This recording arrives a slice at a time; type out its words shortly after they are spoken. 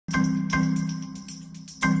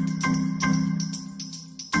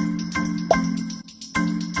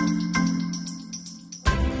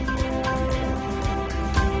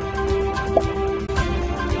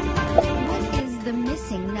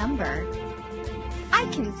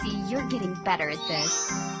can see you're getting better at this.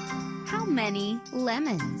 How many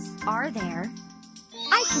lemons are there?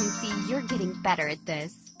 I can see you're getting better at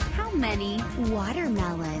this. How many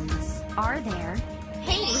watermelons are there?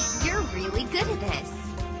 Hey, you're really good at this.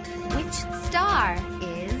 Which star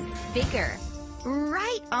is bigger?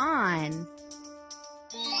 Right on.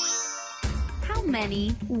 How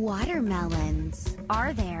many watermelons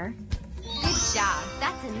are there? Good job.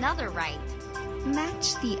 That's another right.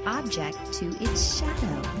 Match the object to its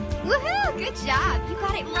shadow. Woohoo! Good job. You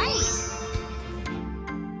got it right.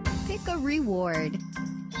 Pick a reward.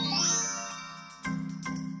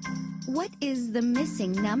 What is the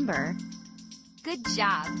missing number? Good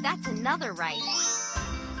job. That's another right.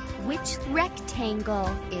 Which rectangle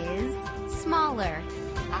is smaller?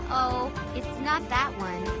 Uh-oh, it's not that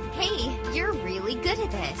one. Hey, you're really good at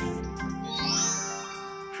this.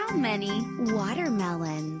 How many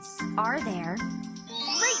watermelons are there?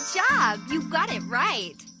 Great job! You got it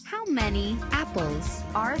right. How many apples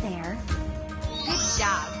are there? Good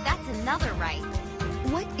job. That's another right.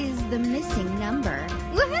 What is the missing number?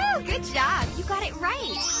 Woohoo! Good job. You got it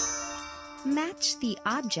right. Match the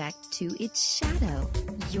object to its shadow.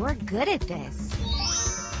 You're good at this.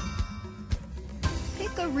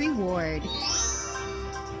 Pick a reward.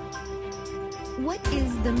 What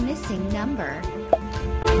is the missing number?